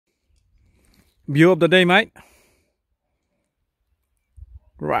View of the day, mate.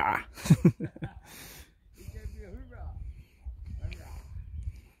 Rah.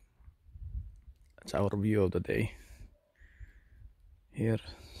 That's our view of the day. Here,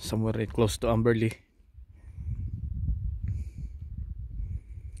 somewhere right close to Amberley.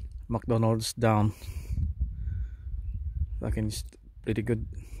 McDonald's down. I think it's pretty good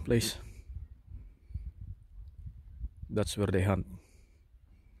place. That's where they hunt.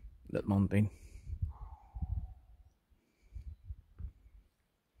 That mountain.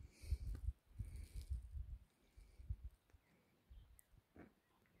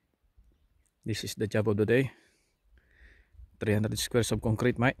 This is the job of the day. 300 squares of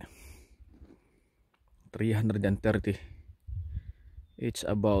concrete, mate. 330. It's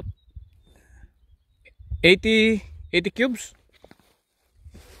about 80 cubes.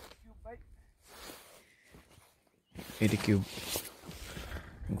 80 cube,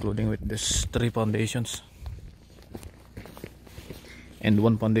 including with this 3 foundations and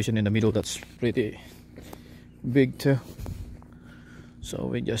 1 foundation in the middle. That's pretty big too. So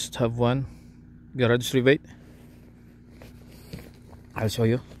we just have 1 garage rebate. I'll show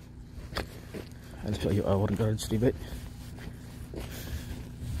you our garage rebate.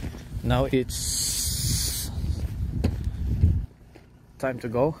 Now it's time to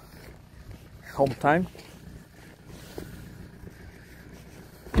go home time.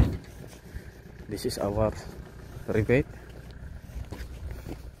 This is our rebate.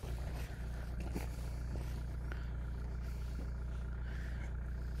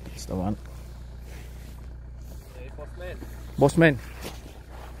 It's the one. Hey, bossman. Bossman.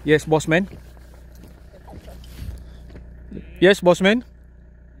 Yes, bossman. Yes, bossman. You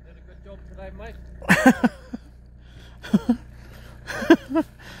did a good job today, mate.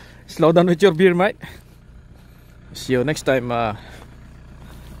 Slow down with your beer, mate. See you next time.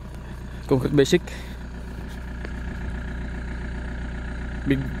 Concrete basic.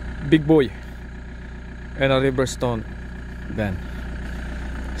 Big boy. And a river stone. Then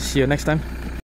see you next time.